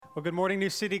Well, good morning, New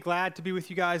City. Glad to be with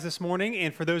you guys this morning.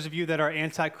 And for those of you that are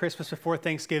anti-Christmas before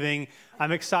Thanksgiving,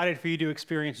 I'm excited for you to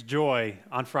experience joy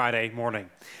on Friday morning.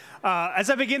 As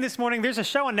I begin this morning, there's a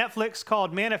show on Netflix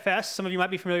called Manifest. Some of you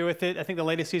might be familiar with it. I think the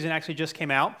latest season actually just came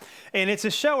out. And it's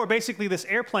a show where basically this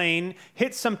airplane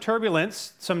hits some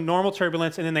turbulence, some normal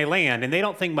turbulence, and then they land. And they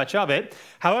don't think much of it.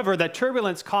 However, that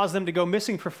turbulence caused them to go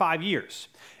missing for 5 years.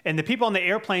 And the people on the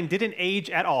airplane didn't age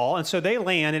at all. And so they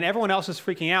land, and everyone else is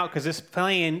freaking out because this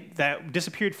plane that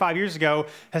disappeared 5 years ago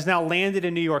has now landed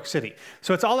in New York City.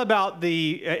 So it's all about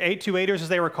the 828ers, as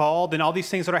they were called, and all these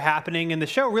things that are happening. And the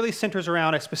show really centers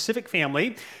around a specific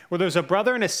family where there's a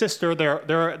brother and a sister.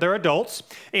 They're adults.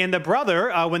 And the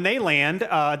brother, when they land,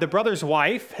 the brother's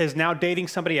wife is now dating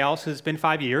somebody else. It's been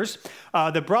 5 years.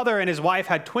 The brother and his wife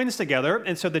had twins together.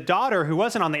 And so the daughter, who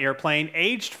wasn't on the airplane,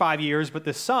 aged 5 years, but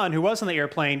the son, who was on the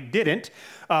airplane, didn't.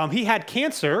 He had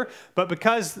cancer, but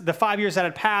because the 5 years that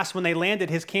had passed when they landed,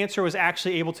 his cancer was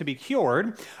actually able to be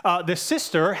cured. The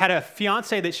sister had a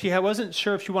fiance that she wasn't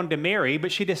sure if she wanted to marry,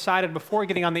 but she decided before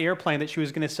getting on the airplane that she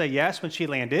was going to say yes when she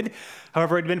landed.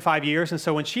 However, it had been 5 years, and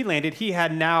so when she landed, he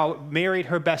had now married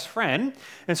her best friend.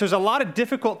 And so there's a lot of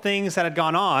difficult things that had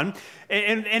gone on.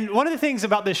 And one of the things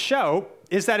about this show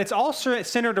is that it's all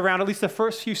centered around, at least the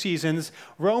first few seasons,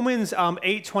 Romans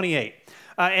 8:28.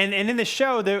 And in the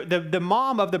show, the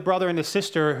mom of the brother and the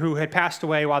sister who had passed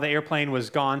away while the airplane was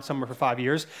gone somewhere for 5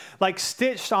 years,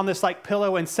 stitched on this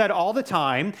pillow and said all the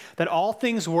time that all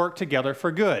things work together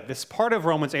for good. This is part of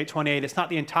Romans 8:28. It's not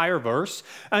the entire verse.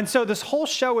 And so this whole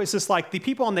show is just the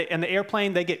people in the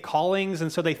airplane, they get callings,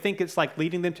 and so they think it's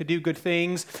leading them to do good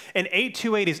things. And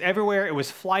 828 is everywhere. It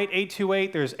was flight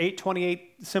 828. There's 828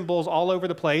 symbols all over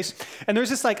the place. And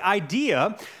there's this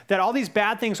idea that all these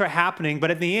bad things are happening, but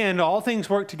at the end, all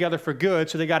things work together for good.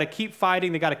 So they got to keep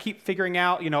fighting. They got to keep figuring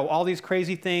out, all these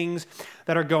crazy things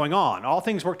that are going on. All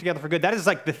things work together for good. That is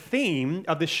the theme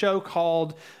of the show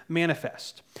called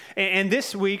Manifest. And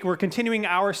this week, we're continuing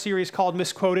our series called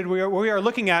Misquoted. We are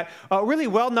looking at a really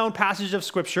well-known passage of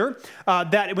Scripture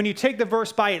that when you take the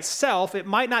verse by itself, it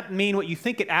might not mean what you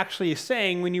think it actually is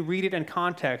saying when you read it in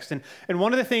context. And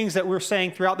one of the things that we're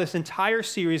saying throughout this entire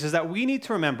series is that we need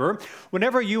to remember,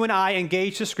 whenever you and I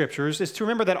engage the Scriptures, is to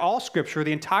remember that all Scripture,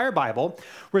 the entire Bible,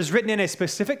 was written in a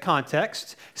specific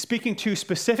context, speaking to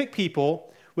specific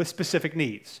people with specific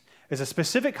needs. It's a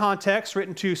specific context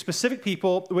written to specific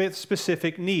people with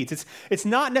specific needs. It's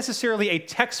not necessarily a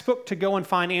textbook to go and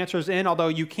find answers in, although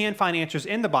you can find answers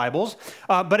in the Bibles,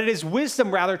 but it is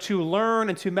wisdom rather to learn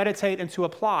and to meditate and to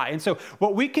apply. And so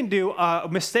what we can do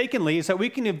mistakenly is that we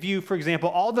can view, for example,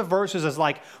 all the verses as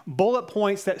bullet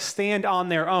points that stand on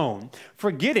their own,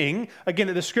 forgetting, again,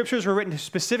 that the Scriptures were written to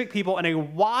specific people in a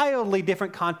wildly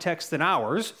different context than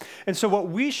ours. And so what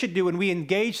we should do when we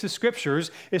engage the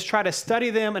Scriptures is try to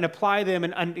study them and apply them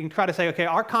and try to say, okay,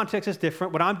 our context is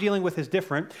different. What I'm dealing with is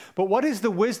different. But what is the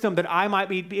wisdom that I might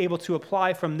be able to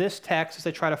apply from this text as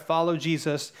I try to follow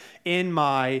Jesus in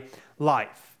my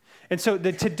life? And so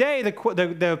today,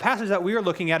 the passage that we are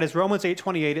looking at is Romans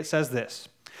 8:28. It says this: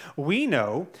 "We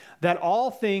know that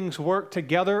all things work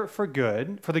together for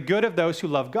good, for the good of those who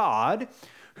love God,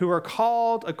 who are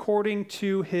called according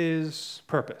to his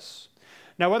purpose."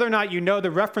 Now, whether or not you know the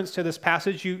reference to this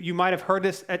passage, you might have heard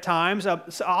this at times.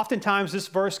 So oftentimes, this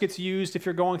verse gets used if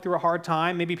you're going through a hard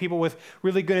time. Maybe people with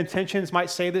really good intentions might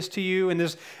say this to you. And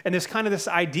there's kind of this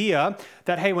idea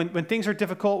that, hey, when things are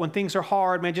difficult, when things are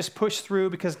hard, man, just push through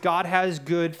because God has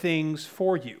good things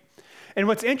for you. And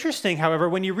what's interesting, however,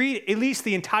 when you read at least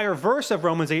the entire verse of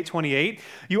Romans 8:28,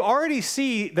 you already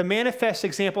see the manifest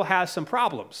example has some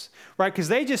problems, right? Because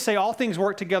they just say all things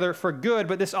work together for good,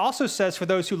 but this also says for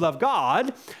those who love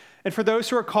God and for those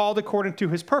who are called according to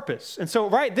his purpose. And so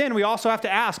right then, we also have to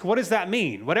ask, what does that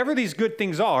mean? Whatever these good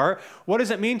things are, what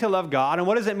does it mean to love God, and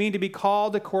what does it mean to be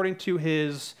called according to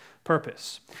his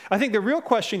purpose? I think the real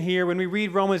question here when we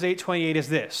read Romans 8:28 is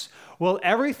this: will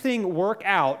everything work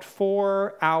out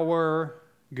for our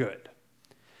good?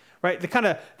 Right? The kind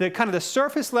of the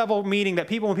surface level meaning that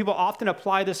when people often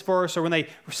apply this verse or when they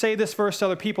say this verse to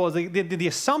other people, is the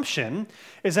assumption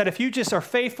is that if you just are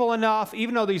faithful enough,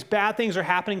 even though these bad things are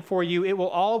happening for you, it will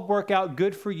all work out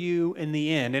good for you in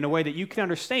the end in a way that you can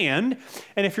understand.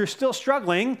 And if you're still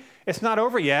struggling, it's not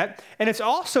over yet. And it's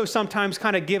also sometimes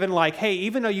kind of given hey,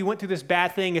 even though you went through this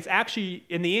bad thing, it's actually,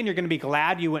 in the end, you're going to be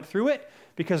glad you went through it,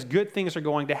 because good things are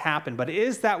going to happen. But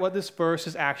is that what this verse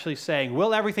is actually saying?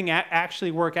 Will everything actually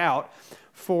work out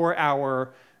for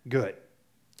our good?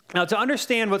 Now, to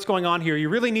understand what's going on here, you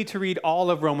really need to read all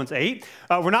of Romans 8.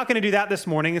 We're not going to do that this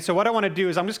morning. And so what I want to do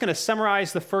is I'm just going to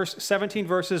summarize the first 17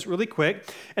 verses really quick.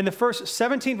 And the first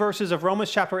 17 verses of Romans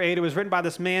chapter 8, it was written by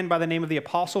this man by the name of the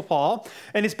Apostle Paul.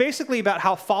 And it's basically about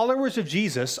how followers of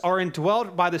Jesus are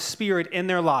indwelt by the Spirit in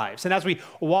their lives. And as we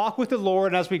walk with the Lord,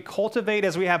 and as we cultivate,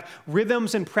 as we have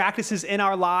rhythms and practices in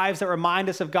our lives that remind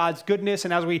us of God's goodness,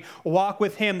 and as we walk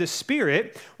with Him, the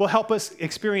Spirit will help us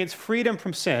experience freedom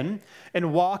from sin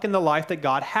and walk in the life that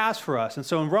God has for us. And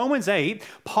so in Romans 8,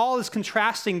 Paul is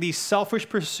contrasting these selfish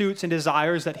pursuits and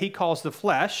desires that he calls the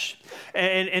flesh,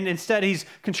 and instead he's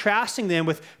contrasting them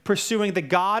with pursuing the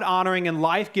God-honoring and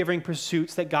life-giving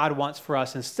pursuits that God wants for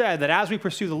us instead, that as we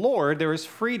pursue the Lord, there is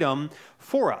freedom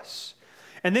for us.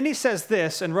 And then he says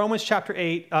this in Romans chapter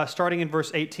 8, starting in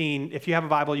verse 18. If you have a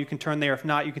Bible, you can turn there. If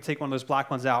not, you can take one of those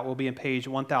black ones out. We'll be in page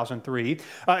 1003.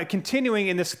 Continuing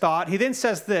in this thought, he then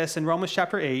says this in Romans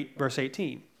chapter 8, verse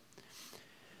 18.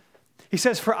 He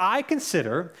says, "For I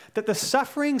consider that the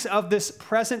sufferings of this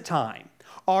present time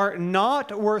are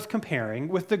not worth comparing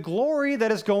with the glory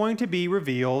that is going to be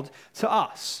revealed to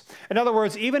us." In other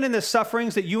words, even in the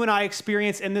sufferings that you and I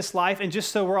experience in this life, and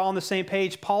just so we're all on the same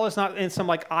page, Paul is not in some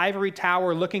like ivory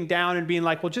tower looking down and being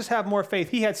like, well, just have more faith.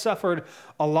 He had suffered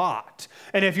a lot.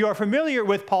 And if you are familiar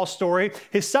with Paul's story,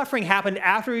 his suffering happened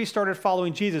after he started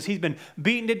following Jesus. He's been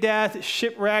beaten to death,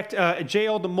 shipwrecked,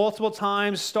 jailed multiple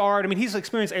times, starved. I mean, he's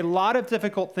experienced a lot of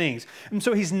difficult things. And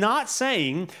so he's not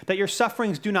saying that your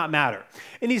sufferings do not matter.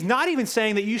 And he's not even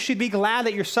saying that you should be glad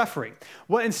that you're suffering.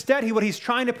 What he's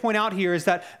trying to point out here is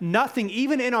that nothing,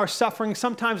 even in our suffering,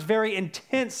 sometimes very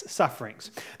intense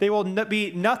sufferings, they will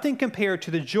be nothing compared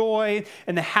to the joy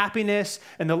and the happiness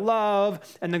and the love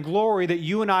and the glory that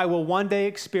you and I will one day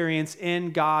experience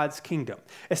in God's kingdom.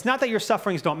 It's not that your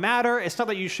sufferings don't matter. It's not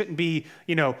that you shouldn't be,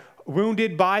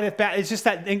 wounded by the fact. It's just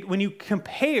that when you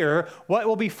compare what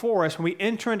will be for us when we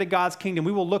enter into God's kingdom,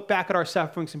 we will look back at our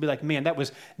sufferings and be like, man, that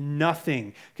was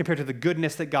nothing compared to the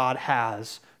goodness that God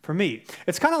has for me.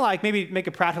 It's kind of like, maybe make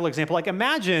a practical example. Like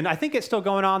imagine, I think it's still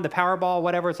going on, the Powerball,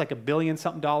 whatever, it's like $1 billion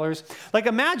something dollars. Like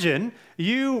imagine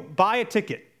you buy a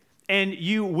ticket and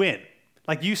you win.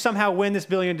 Like you somehow win this $1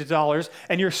 billion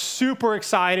and you're super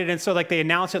excited. And so like they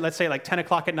announce it, let's say like 10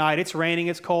 o'clock at night, it's raining,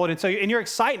 it's cold. And so in your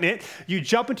excitement, you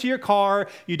jump into your car,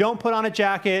 you don't put on a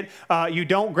jacket, you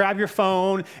don't grab your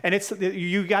phone, and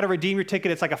you got to redeem your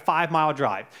ticket. It's like a 5-mile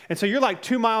drive. And so you're like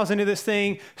 2 miles into this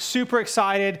thing, super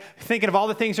excited, thinking of all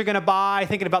the things you're going to buy,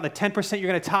 thinking about the 10% you're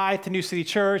going to tithe to New City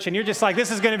Church. And you're just like,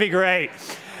 this is going to be great.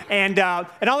 And all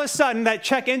of a sudden, that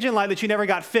check engine light that you never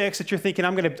got fixed, that you're thinking,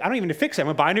 I don't even need to fix it, I'm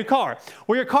going to buy a new car.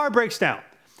 Well, your car breaks down,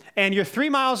 and you're 3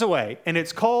 miles away, and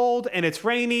it's cold, and it's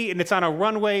rainy, and it's on a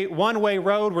one-way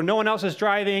road where no one else is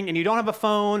driving, and you don't have a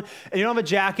phone, and you don't have a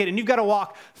jacket, and you've got to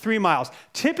walk 3 miles.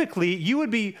 Typically, you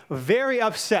would be very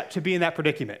upset to be in that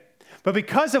predicament. But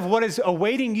because of what is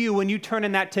awaiting you when you turn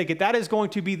in that ticket, that is going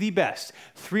to be the best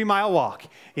 3-mile walk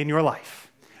in your life.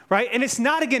 Right? And it's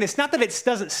not that it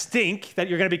doesn't stink, that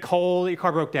you're going to be cold, that your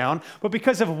car broke down, but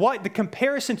because of the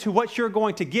comparison to what you're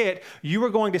going to get, you are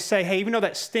going to say, hey, even though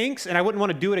that stinks and I wouldn't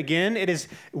want to do it again, it is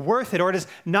worth it, or it is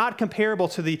not comparable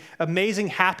to the amazing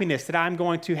happiness that I'm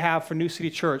going to have for New City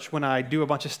Church when I do a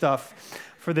bunch of stuff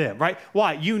for them, right?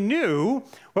 Why? You knew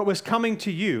what was coming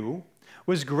to you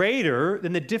was greater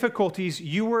than the difficulties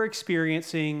you were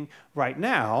experiencing right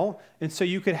now, and so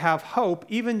you could have hope,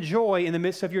 even joy, in the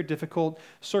midst of your difficult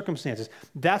circumstances.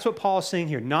 That's what Paul is saying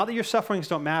here. Not that your sufferings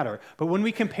don't matter, but when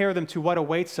we compare them to what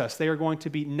awaits us, they are going to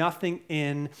be nothing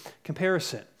in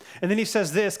comparison. And then he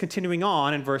says this, continuing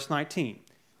on in verse 19.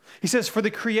 He says, "For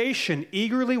the creation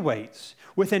eagerly waits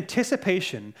with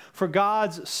anticipation for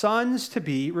God's sons to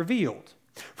be revealed.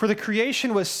 For the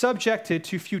creation was subjected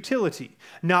to futility,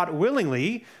 not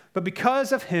willingly, but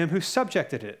because of him who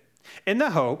subjected it, in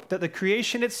the hope that the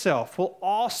creation itself will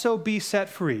also be set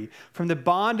free from the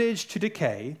bondage to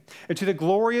decay and to the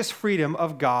glorious freedom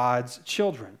of God's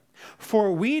children.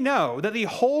 For we know that the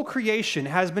whole creation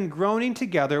has been groaning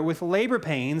together with labor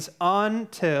pains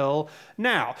until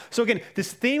now." So again,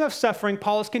 this theme of suffering,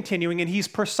 Paul is continuing, and he's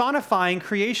personifying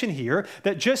creation here,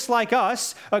 that just like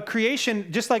us,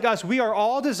 we are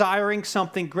all desiring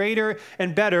something greater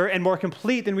and better and more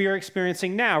complete than we are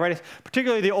experiencing now, right?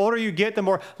 Particularly the older you get, the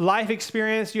more life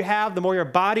experience you have, the more your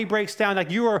body breaks down,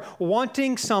 like you are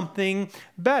wanting something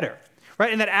better.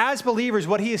 right? And that as believers,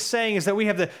 what he is saying is that we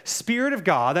have the Spirit of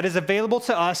God that is available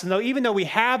to us. And even though we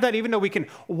have that, even though we can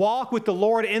walk with the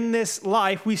Lord in this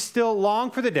life, we still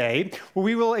long for the day where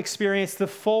we will experience the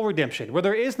full redemption, where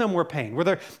there is no more pain, where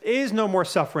there is no more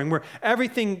suffering, where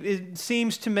everything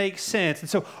seems to make sense. And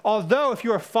so although if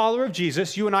you're a follower of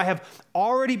Jesus, you and I have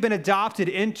already been adopted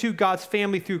into God's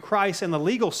family through Christ in the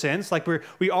legal sense, like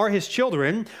we are his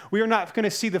children, we are not going to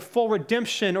see the full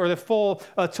redemption or the full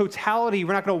totality.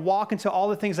 We're not going to walk into all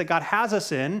the things that God has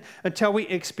us in until we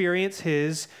experience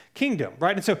his kingdom,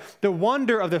 right? And so the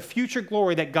wonder of the future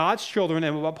glory that God's children,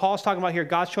 and what Paul's talking about here,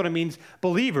 God's children means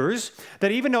believers,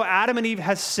 that even though Adam and Eve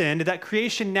has sinned, that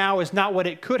creation now is not what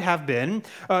it could have been.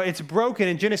 It's broken.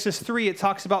 In Genesis 3, it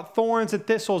talks about thorns and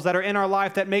thistles that are in our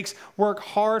life that makes work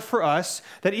hard for us,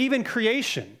 that even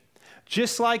creation,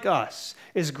 just like us,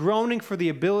 is groaning for the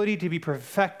ability to be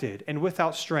perfected and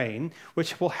without strain,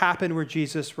 which will happen when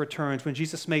Jesus returns, when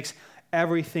Jesus makes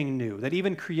everything new, that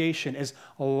even creation is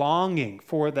longing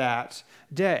for that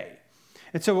day.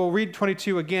 And so we'll read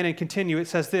 22 again and continue. It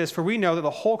says this, "For we know that the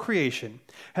whole creation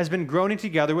has been groaning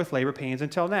together with labor pains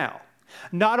until now.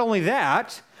 Not only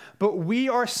that, but we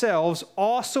ourselves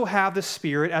also have the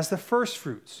Spirit as the first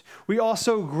fruits. We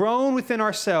also groan within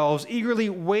ourselves, eagerly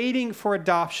waiting for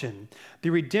adoption,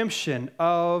 the redemption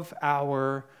of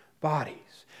our bodies."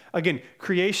 Again,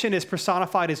 creation is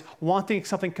personified as wanting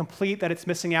something complete that it's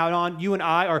missing out on. You and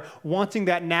I are wanting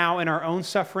that now in our own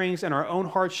sufferings and our own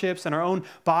hardships and our own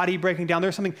body breaking down.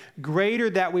 There's something greater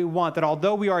that we want, that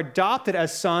although we are adopted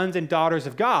as sons and daughters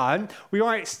of God, we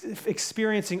aren't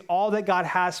experiencing all that God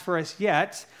has for us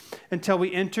yet until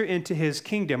we enter into his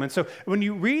kingdom. And so when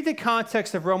you read the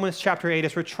context of Romans chapter 8,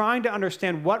 as we're trying to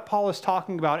understand what Paul is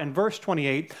talking about in verse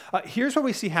 28, here's what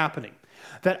we see happening.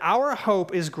 That our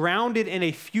hope is grounded in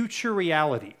a future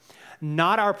reality,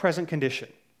 not our present condition.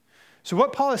 So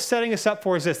what Paul is setting us up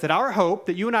for is this, that our hope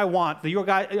that you and I want, that you and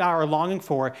I are longing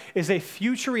for, is a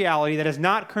future reality that is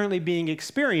not currently being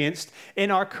experienced in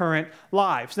our current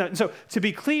lives. Now, so to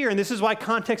be clear, and this is why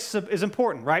context is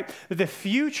important, right? That the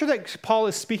future that Paul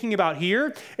is speaking about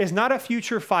here is not a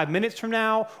future 5 minutes from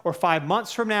now, or 5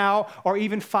 months from now, or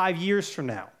even 5 years from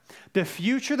now. The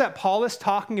future that Paul is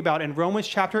talking about in Romans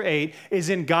chapter 8 is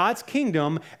in God's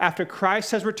kingdom after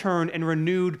Christ has returned and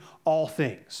renewed all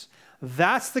things.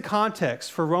 That's the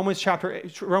context for Romans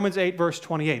 8, verse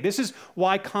 28. This is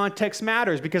why context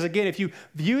matters, because again, if you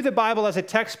view the Bible as a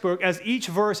textbook, as each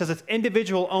verse has its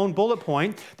individual own bullet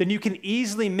point, then you can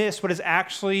easily miss what is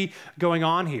actually going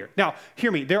on here. Now,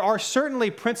 hear me. There are certainly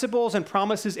principles and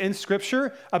promises in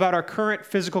Scripture about our current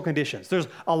physical conditions. There's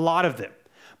a lot of them.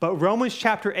 But Romans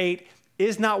chapter 8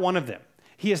 is not one of them.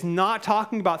 He is not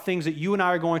talking about things that you and I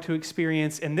are going to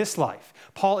experience in this life.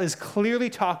 Paul is clearly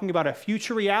talking about a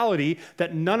future reality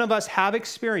that none of us have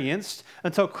experienced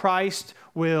until Christ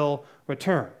will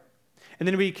return. And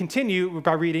then we continue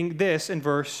by reading this in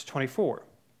verse 24.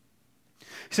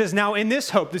 He says, "Now in this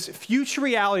hope," this future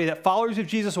reality that followers of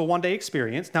Jesus will one day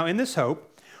experience, "now in this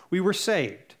hope we were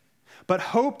saved. But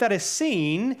hope that is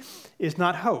seen is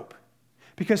not hope.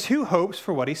 Because who hopes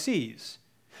for what he sees?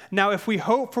 Now, if we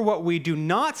hope for what we do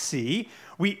not see,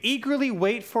 we eagerly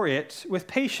wait for it with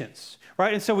patience,"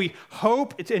 right? And so we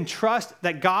hope and trust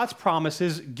that God's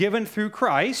promises given through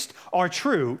Christ are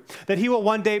true, that he will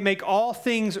one day make all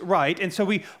things right. And so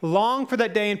we long for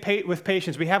that day with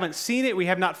patience. We haven't seen it, we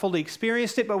have not fully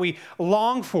experienced it, but we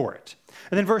long for it.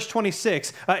 And then verse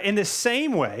 26, "In the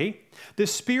same way, the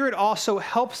Spirit also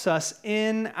helps us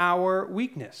in our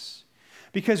weakness,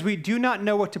 because we do not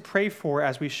know what to pray for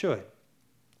as we should.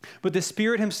 But the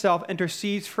Spirit himself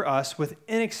intercedes for us with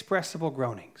inexpressible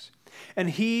groanings. And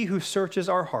he who searches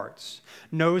our hearts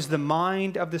knows the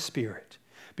mind of the Spirit,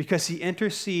 because he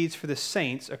intercedes for the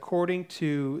saints according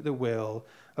to the will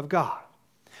of God."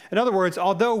 In other words,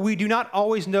 although we do not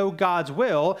always know God's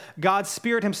will, God's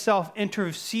Spirit himself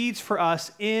intercedes for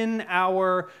us in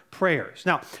our prayers.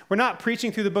 Now, we're not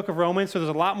preaching through the book of Romans, so there's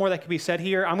a lot more that can be said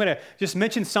here. I'm going to just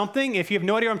mention something. If you have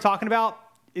no idea what I'm talking about,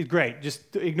 great.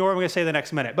 Just ignore what I'm going to say the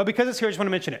next minute. But because it's here, I just want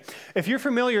to mention it. If you're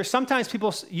familiar, sometimes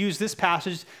people use this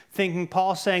passage thinking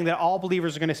Paul's saying that all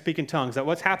believers are going to speak in tongues. That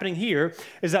what's happening here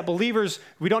is that believers,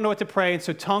 we don't know what to pray, and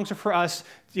so tongues are for us,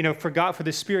 for God, for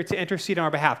the Spirit to intercede on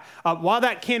our behalf. While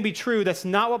that can be true, that's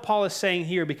not what Paul is saying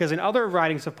here, because in other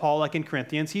writings of Paul, like in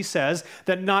Corinthians, he says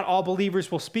that not all believers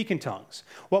will speak in tongues.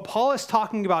 What Paul is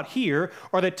talking about here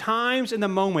are the times and the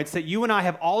moments that you and I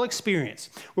have all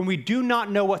experienced when we do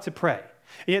not know what to pray.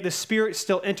 And yet the Spirit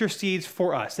still intercedes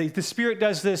for us. The Spirit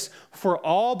does this for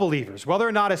all believers, whether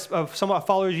or not someone, a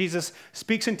follower of Jesus,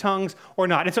 speaks in tongues or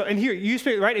not. And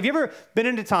here, right? Have you ever been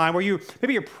in a time where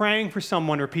maybe you're praying for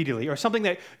someone repeatedly or something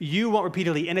that you want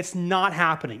repeatedly and it's not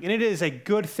happening and it is a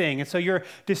good thing. And so you're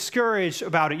discouraged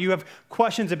about it. You have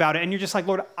questions about it and you're just like,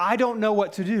 Lord, I don't know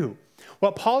what to do.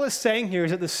 What Paul is saying here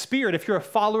is that the Spirit, if you're a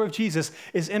follower of Jesus,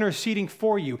 is interceding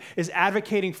for you, is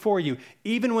advocating for you,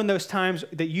 even when those times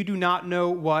that you do not know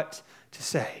what to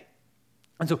say.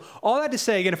 And so all that to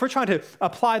say, again, if we're trying to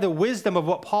apply the wisdom of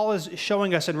what Paul is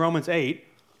showing us in Romans 8,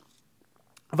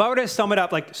 if I were to sum it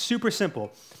up like super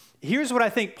simple, here's what I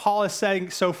think Paul is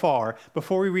saying so far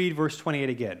before we read verse 28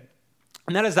 again.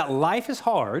 And that is that life is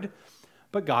hard,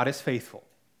 but God is faithful.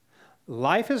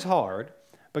 Life is hard,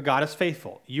 but God is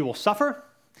faithful. You will suffer.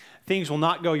 Things will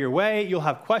not go your way. You'll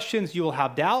have questions. You will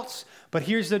have doubts. But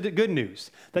here's the good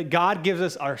news, that God gives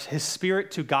us his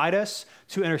Spirit to guide us,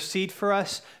 to intercede for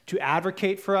us, to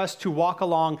advocate for us, to walk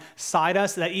alongside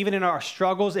us, that even in our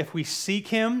struggles, if we seek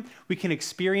him, we can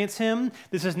experience him.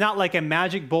 This is not like a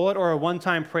magic bullet or a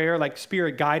one-time prayer, like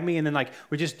Spirit guide me, and then like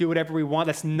we just do whatever we want.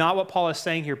 That's not what Paul is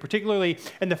saying here. Particularly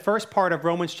in the first part of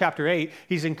Romans chapter 8,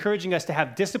 he's encouraging us to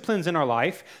have disciplines in our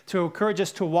life, to encourage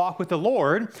us to walk with the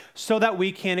Lord so that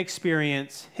we can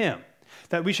experience him.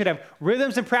 That we should have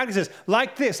rhythms and practices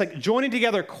like this, like joining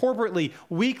together corporately,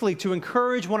 weekly, to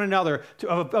encourage one another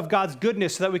of God's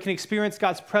goodness so that we can experience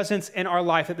God's presence in our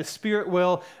life, that the Spirit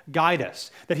will guide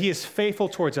us, that he is faithful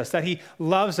towards us, that he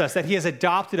loves us, that he has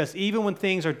adopted us even when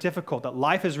things are difficult, that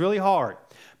life is really hard,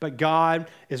 but God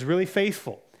is really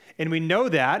faithful. And we know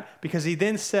that because he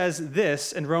then says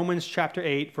this in Romans chapter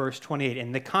 8, verse 28.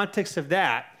 In the context of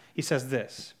that, he says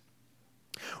this: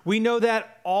 we know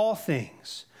that all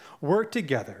things work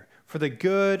together for the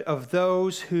good of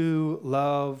those who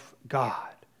love God,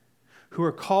 who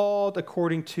are called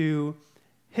according to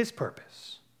his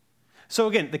purpose. So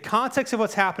again, the context of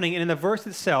what's happening, and in the verse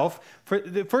itself,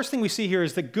 the first thing we see here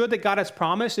is the good that God has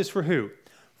promised is for who?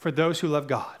 For those who love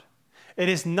God. It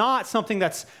is not something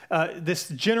that's this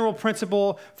general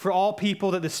principle for all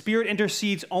people that the Spirit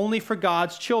intercedes only for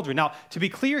God's children. Now, to be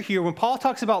clear here, when Paul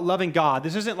talks about loving God,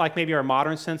 this isn't like maybe our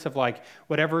modern sense of like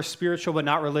whatever spiritual but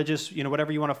not religious,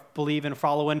 whatever you want to believe and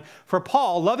follow in. For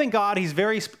Paul, loving God, he's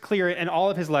very clear in all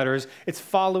of his letters, it's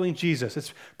following Jesus.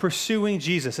 It's pursuing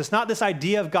Jesus. It's not this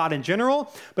idea of God in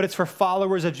general, but it's for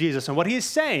followers of Jesus. And what he is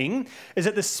saying is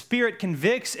that the Spirit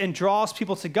convicts and draws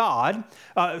people to God.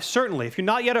 Certainly, if you're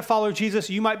not yet a follower of Jesus,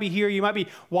 you might be here, you might be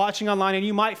watching online, and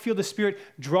you might feel the Spirit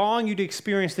drawing you to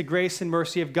experience the grace and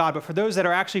mercy of God. But for those that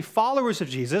are actually followers of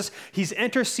Jesus, he's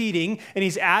interceding and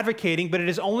he's advocating, but it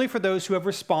is only for those who have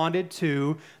responded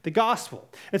to the gospel.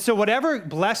 And so whatever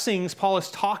blessings Paul is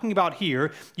talking about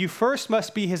here, you first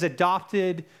must be his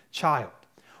adopted child.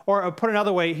 Or put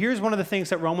another way, here's one of the things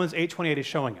that Romans 8:28 is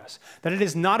showing us, that it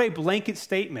is not a blanket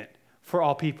statement for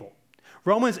all people.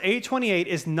 Romans 8:28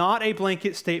 is not a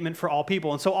blanket statement for all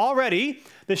people. And so already,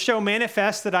 the show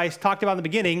manifest that I talked about in the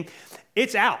beginning,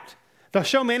 it's out. The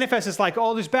show manifest is like,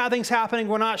 oh, there's bad things happening,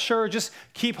 we're not sure, just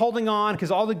keep holding on because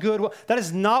all the good, that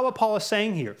is not what Paul is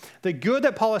saying here. The good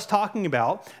that Paul is talking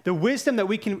about, the wisdom that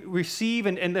we can receive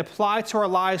and apply to our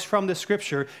lives from the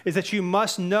scripture is that you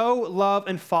must know, love,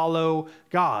 and follow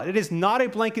God. It is not a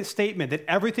blanket statement that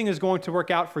everything is going to work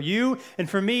out for you and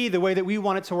for me the way that we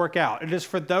want it to work out. It is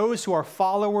for those who are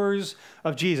followers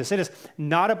of Jesus. It is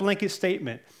not a blanket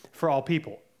statement for all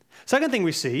people. Second thing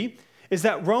we see is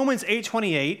that Romans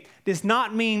 8:28 does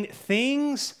not mean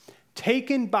things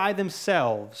taken by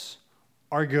themselves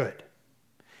are good.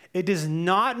 It does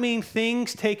not mean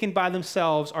things taken by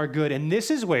themselves are good. And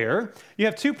this is where you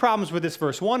have two problems with this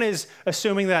verse. One is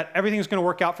assuming that everything's going to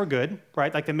work out for good,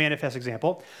 right? Like the manifest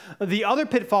example. The other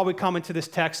pitfall we come into this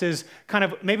text is kind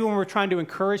of maybe when we're trying to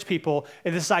encourage people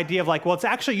in this idea of like, well, it's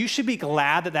actually, you should be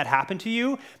glad that that happened to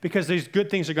you because these good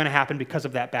things are going to happen because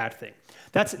of that bad thing.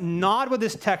 That's not what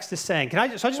this text is saying. So I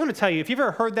just want to tell you, if you've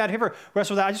ever heard that, if you've ever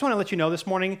wrestled with that, I just want to let you know this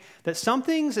morning that some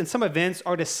things and some events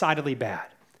are decidedly bad.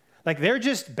 Like they're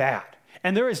just bad.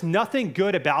 And there is nothing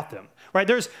good about them, right?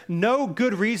 There's no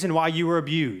good reason why you were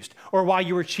abused or why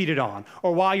you were cheated on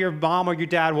or why your mom or your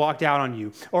dad walked out on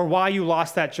you or why you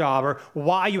lost that job or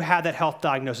why you had that health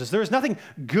diagnosis. There's nothing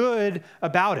good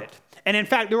about it. And in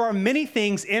fact, there are many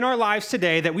things in our lives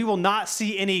today that we will not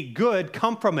see any good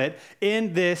come from it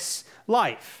in this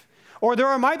life. Or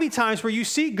there might be times where you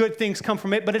see good things come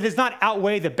from it, but it does not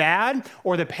outweigh the bad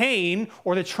or the pain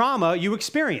or the trauma you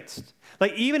experienced.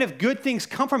 Like even if good things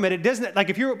come from it, it doesn't, like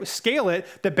if you scale it,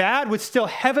 the bad would still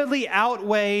heavily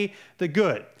outweigh the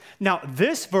good. Now,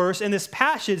 this verse and this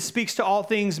passage speaks to all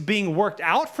things being worked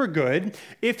out for good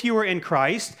if you are in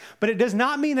Christ, but it does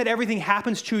not mean that everything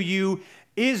happens to you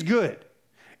is good.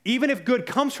 Even if good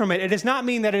comes from it, it does not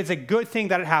mean that it's a good thing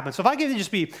that it happens. So if I could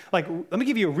just be like, let me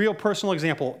give you a real personal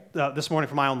example this morning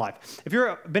from my own life. If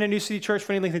you've been in New City Church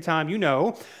for any length of time, you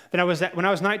know that when I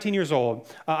was 19 years old,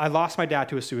 I lost my dad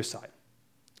to a suicide.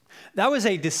 That was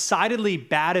a decidedly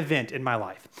bad event in my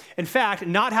life. In fact,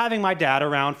 not having my dad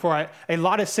around for a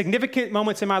lot of significant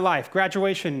moments in my life,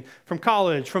 graduation from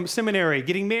college, from seminary,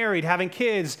 getting married, having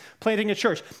kids, planting a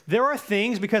church, there are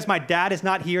things because my dad is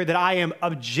not here that I am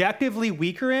objectively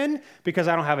weaker in because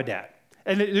I don't have a dad.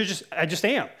 And I just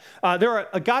am.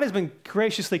 God has been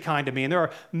graciously kind to me, and there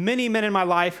are many men in my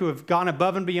life who have gone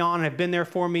above and beyond and have been there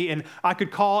for me, and I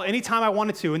could call anytime I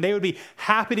wanted to, and they would be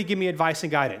happy to give me advice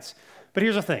and guidance. But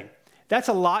here's the thing. That's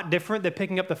a lot different than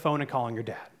picking up the phone and calling your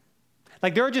dad.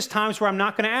 Like, there are just times where I'm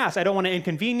not going to ask. I don't want to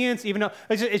inconvenience, even though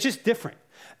it's just different.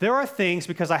 There are things,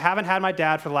 because I haven't had my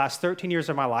dad for the last 13 years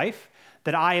of my life,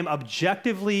 that I am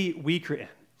objectively weaker in.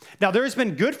 Now, there's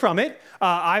been good from it.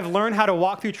 I've learned how to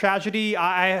walk through tragedy.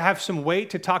 I have some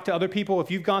weight to talk to other people if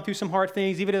you've gone through some hard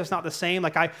things, even if it's not the same.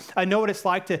 Like, I know what it's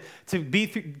like to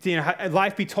be,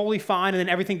 life be totally fine and then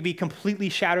everything be completely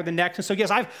shattered the next. And so, yes,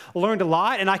 I've learned a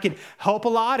lot, and I can help a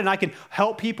lot, and I can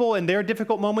help people in their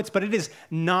difficult moments, but it is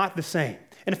not the same.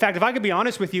 And in fact, if I could be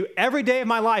honest with you, every day of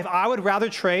my life, I would rather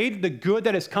trade the good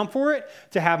that has come for it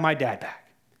to have my dad back.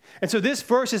 And so this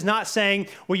verse is not saying,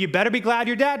 well, you better be glad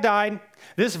your dad died.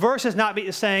 This verse is not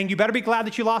saying you better be glad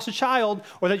that you lost a child,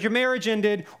 or that your marriage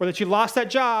ended, or that you lost that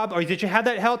job, or that you had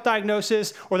that health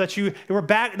diagnosis, or that you were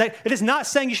back. It is not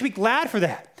saying you should be glad for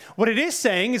that. What it is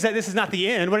saying is that this is not the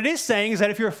end. What it is saying is that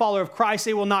if you're a follower of Christ,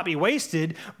 it will not be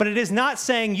wasted. But it is not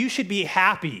saying you should be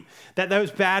happy that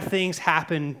those bad things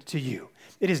happened to you.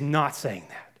 It is not saying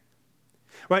that.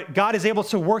 Right? God is able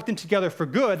to work them together for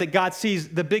good, that God sees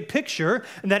the big picture,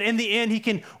 and that in the end, he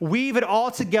can weave it all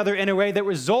together in a way that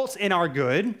results in our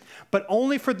good, but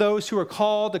only for those who are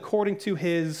called according to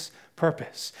his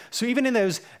purpose. So even in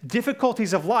those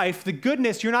difficulties of life, the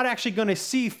goodness, you're not actually going to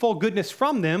see full goodness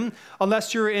from them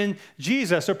unless you're in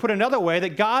Jesus. Or put another way,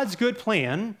 that God's good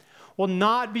plan will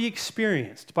not be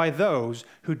experienced by those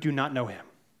who do not know him.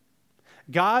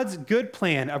 God's good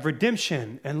plan of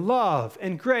redemption and love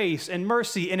and grace and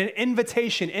mercy and an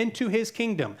invitation into his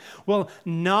kingdom will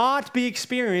not be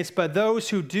experienced by those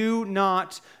who do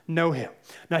not know him.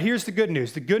 Now, here's the good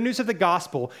news. The good news of the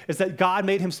gospel is that God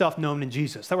made himself known in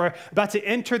Jesus, that we're about to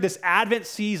enter this Advent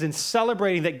season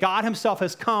celebrating that God himself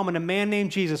has come in a man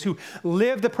named Jesus who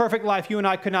lived the perfect life you and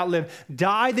I could not live,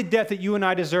 died the death that you and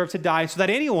I deserve to die, so that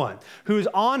anyone who is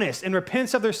honest and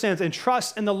repents of their sins and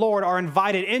trusts in the Lord are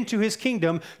invited into his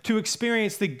kingdom to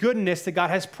experience the goodness that God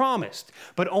has promised,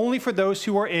 but only for those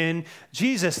who are in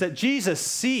Jesus, that Jesus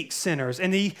seeks sinners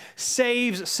and he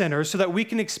saves sinners so that we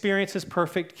can experience his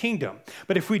perfect kingdom.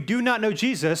 But if we do not know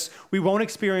Jesus, we won't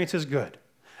experience his good.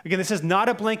 Again, this is not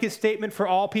a blanket statement for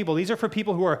all people. These are for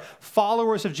people who are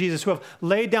followers of Jesus, who have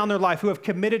laid down their life, who have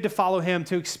committed to follow him,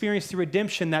 to experience the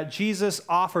redemption that Jesus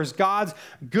offers. God's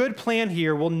good plan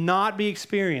here will not be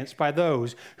experienced by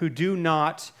those who do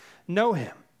not know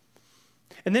him.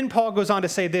 And then Paul goes on to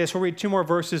say this. We'll read two more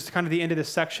verses to kind of the end of this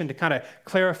section to kind of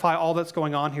clarify all that's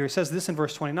going on here. He says this in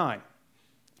verse 29.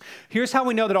 Here's how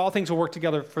we know that all things will work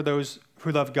together for those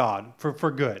who love God, for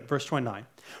good. Verse 29.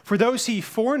 For those he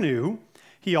foreknew,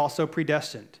 he also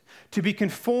predestined to be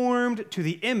conformed to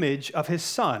the image of his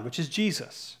Son, which is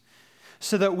Jesus,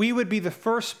 so that we would be the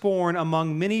firstborn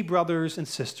among many brothers and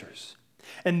sisters.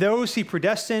 And those he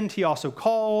predestined, he also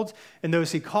called. And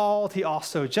those he called, he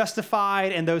also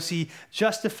justified. And those he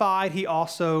justified, he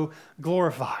also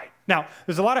glorified. Now,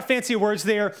 there's a lot of fancy words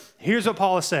there. Here's what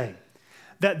Paul is saying.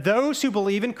 That those who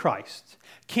believe in Christ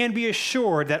can be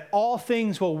assured that all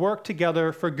things will work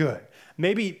together for good.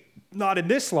 Maybe not in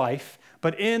this life,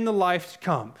 but in the life to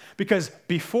come. Because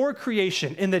before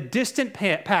creation, in the distant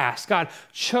past, God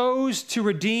chose to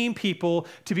redeem people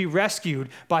to be rescued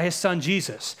by his son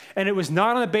Jesus. And it was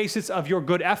not on the basis of your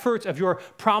good efforts, of your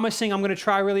promising I'm going to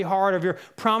try really hard, of your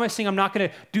promising I'm not going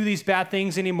to do these bad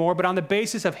things anymore, but on the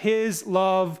basis of his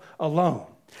love alone.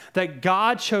 That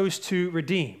God chose to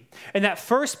redeem. And that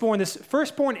firstborn, this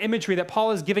firstborn imagery that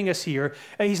Paul is giving us here,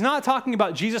 he's not talking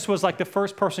about Jesus was like the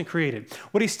first person created.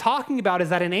 What he's talking about is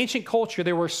that in ancient culture,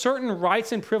 there were certain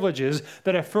rights and privileges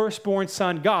that a firstborn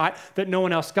son got that no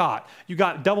one else got. You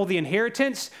got double the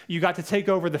inheritance. You got to take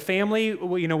over the family.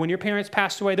 You know, when your parents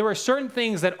passed away, there were certain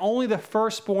things that only the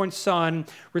firstborn son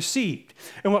received.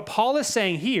 And what Paul is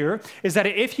saying here is that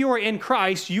if you are in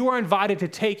Christ, you are invited to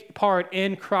take part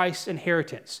in Christ's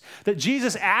inheritance. That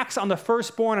Jesus acts on the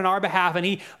firstborn on our behalf, and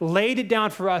he laid it down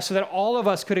for us so that all of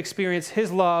us could experience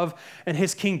his love and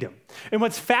his kingdom. And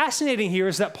what's fascinating here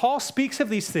is that Paul speaks of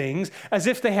these things as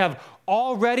if they have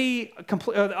already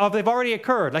they've already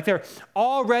occurred, like they're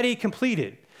already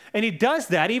completed. And he does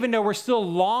that even though we're still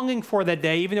longing for that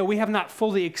day, even though we have not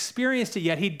fully experienced it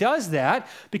yet. He does that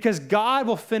because God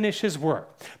will finish his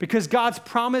work, because God's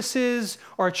promises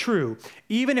are true.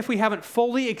 Even if we haven't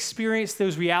fully experienced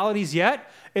those realities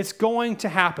yet, it's going to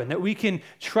happen, that we can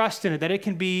trust in it, that it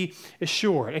can be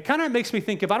assured. It kind of makes me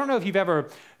think of, I don't know if you've ever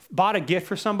bought a gift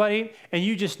for somebody and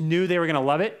you just knew they were going to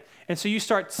love it. And so you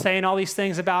start saying all these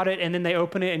things about it, and then they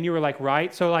open it and you were like,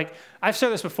 right. So like, I've said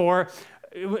this before,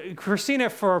 Christina,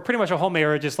 for pretty much a whole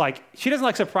marriage, is like, she doesn't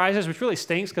like surprises, which really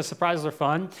stinks because surprises are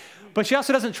fun, but she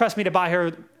also doesn't trust me to buy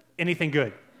her anything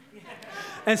good.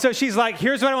 And so she's like,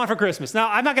 here's what I want for Christmas. Now,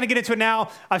 I'm not going to get into it now.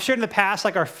 I've shared in the past,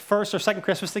 like our first or second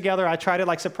Christmas together, I tried to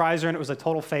like surprise her and it was a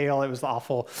total fail. It was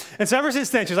awful. And so ever since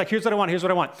then, she's like, here's what I want, here's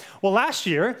what I want. Well, last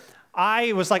year,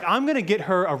 I was like, I'm going to get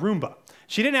her a Roomba.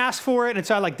 She didn't ask for it. And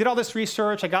so I like did all this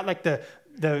research. I got like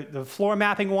the floor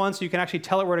mapping one so you can actually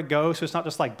tell it where to go so it's not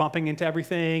just like bumping into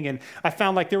everything. And I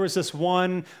found like there was this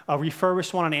one, a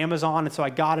refurbished one on Amazon, and so I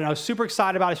got it. And I was super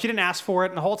excited about it. She didn't ask for it,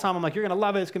 and the whole time I'm like, you're going to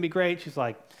love it. It's going to be great. She's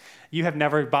like, you have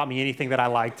never bought me anything that I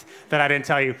liked that I didn't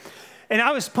tell you. And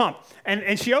I was pumped.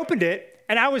 And she opened it,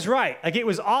 and I was right. Like, it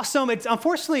was awesome. It's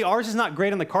unfortunately, ours is not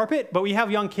great on the carpet, but we have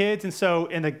young kids, and so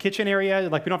in the kitchen area,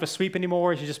 like, we don't have to sweep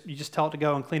anymore. You just tell it to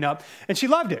go and clean up. And she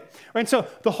loved it. And so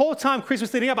the whole time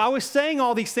Christmas leading up, I was saying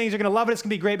all these things. You're going to love it. It's going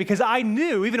to be great, because I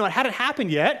knew, even though it hadn't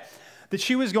happened yet, that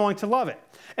she was going to love it.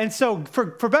 And so for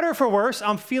better or for worse,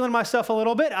 I'm feeling myself a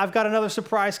little bit. I've got another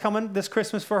surprise coming this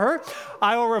Christmas for her.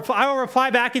 I will reply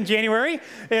back in January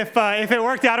if it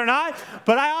worked out or not.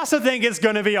 But I also think it's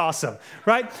going to be awesome,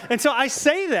 right? And so I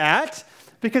say that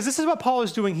because this is what Paul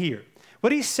is doing here.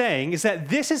 What he's saying is that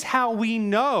this is how we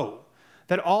know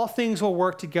that all things will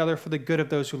work together for the good of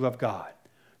those who love God,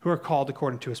 who are called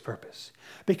according to his purpose.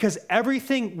 Because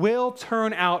everything will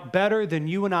turn out better than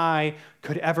you and I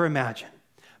could ever imagine.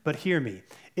 But hear me,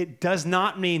 it does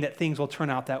not mean that things will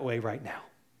turn out that way right now.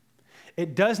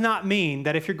 It does not mean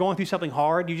that if you're going through something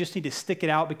hard, you just need to stick it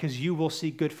out because you will see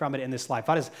good from it in this life.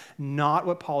 That is not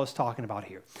what Paul is talking about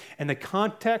here. In the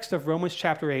context of Romans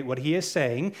chapter 8, what he is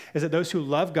saying is that those who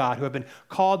love God, who have been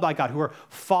called by God, who are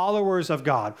followers of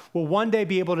God, will one day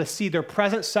be able to see their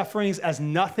present sufferings as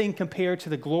nothing compared to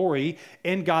the glory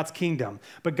in God's kingdom.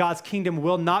 But God's kingdom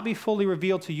will not be fully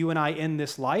revealed to you and I in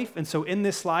this life. And so in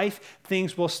this life,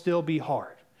 things will still be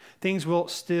hard. Things will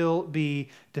still be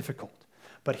difficult.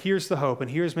 But here's the hope, and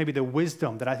here's maybe the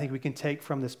wisdom that I think we can take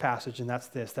from this passage, and that's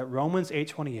this, that Romans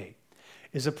 8:28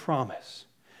 is a promise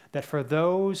that for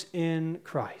those in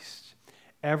Christ,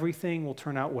 everything will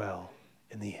turn out well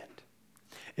in the end.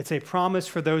 It's a promise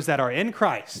for those that are in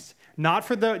Christ,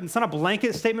 it's not a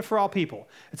blanket statement for all people.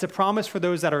 It's a promise for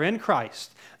those that are in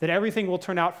Christ that everything will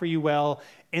turn out for you well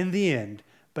in the end,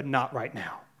 but not right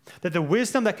now. That the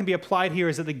wisdom that can be applied here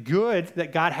is that the good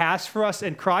that God has for us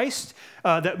in Christ,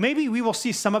 that maybe we will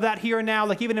see some of that here and now,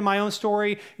 like even in my own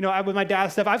story, with my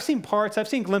dad's stuff, I've seen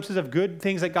glimpses of good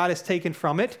things that God has taken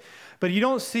from it, but you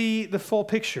don't see the full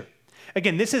picture.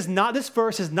 Again, this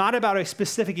verse is not about a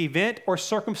specific event or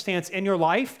circumstance in your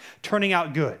life turning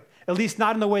out good, at least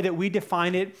not in the way that we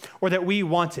define it or that we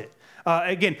want it.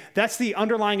 Again, that's the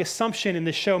underlying assumption in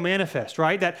the show Manifest,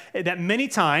 right? That many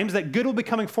times that good will be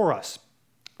coming for us.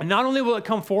 And not only will it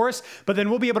come for us, but then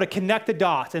we'll be able to connect the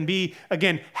dots and be,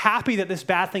 again, happy that this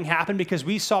bad thing happened because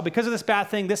we saw because of this bad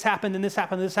thing, this happened, and this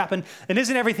happened, and this happened, and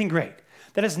isn't everything great?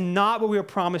 That is not what we were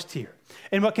promised here.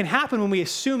 And what can happen when we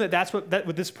assume that that's what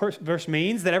this verse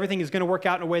means, that everything is going to work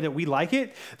out in a way that we like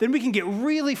it, then we can get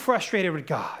really frustrated with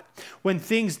God when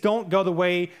things don't go the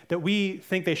way that we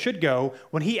think they should go,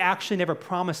 when he actually never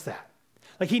promised that.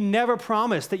 Like, he never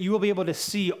promised that you will be able to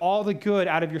see all the good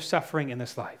out of your suffering in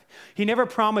this life. He never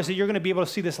promised that you're going to be able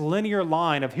to see this linear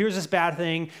line of here's this bad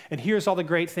thing and here's all the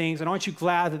great things, and aren't you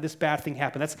glad that this bad thing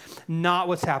happened? That's not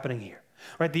what's happening here.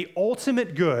 Right? The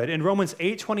ultimate good in Romans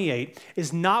 8:28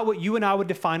 is not what you and I would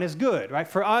define as good, right?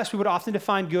 For us, we would often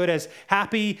define good as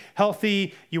happy,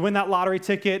 healthy, you win that lottery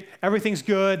ticket, everything's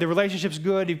good, the relationship's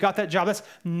good, you've got that job. That's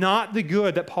not the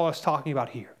good that Paul is talking about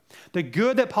here. The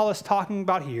good that Paul is talking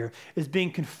about here is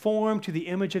being conformed to the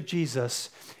image of Jesus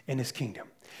in his kingdom.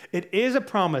 It is a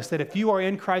promise that if you are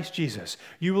in Christ Jesus,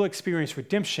 you will experience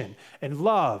redemption and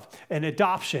love and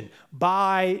adoption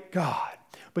by God.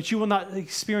 But you will not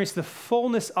experience the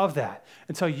fullness of that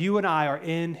until you and I are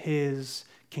in his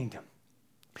kingdom.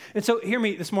 And so hear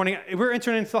me this morning. We're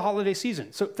entering into the holiday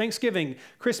season. So Thanksgiving,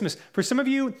 Christmas. For some of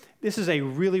you, this is a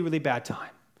really, really bad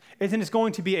time. And it's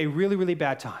going to be a really, really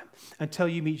bad time until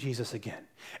you meet Jesus again.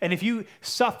 And if you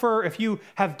suffer, if you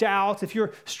have doubts, if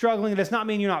you're struggling, it does not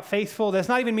mean you're not faithful. It does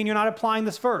not even mean you're not applying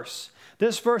this verse.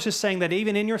 This verse is saying that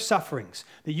even in your sufferings,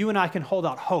 that you and I can hold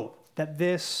out hope that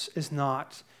this is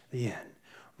not the end.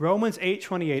 Romans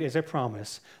 8:28 is a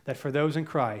promise that for those in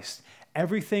Christ,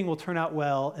 everything will turn out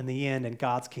well in the end in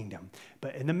God's kingdom.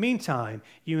 But in the meantime,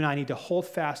 you and I need to hold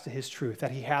fast to his truth,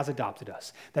 that he has adopted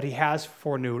us, that he has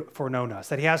foreknown us,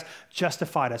 that he has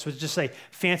justified us, which is just a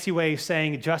fancy way of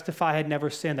saying justify had never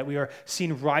sinned, that we are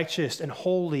seen righteous and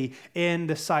holy in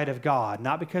the sight of God,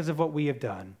 not because of what we have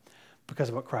done, because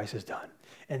of what Christ has done.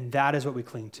 And that is what we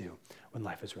cling to when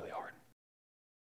life is really hard.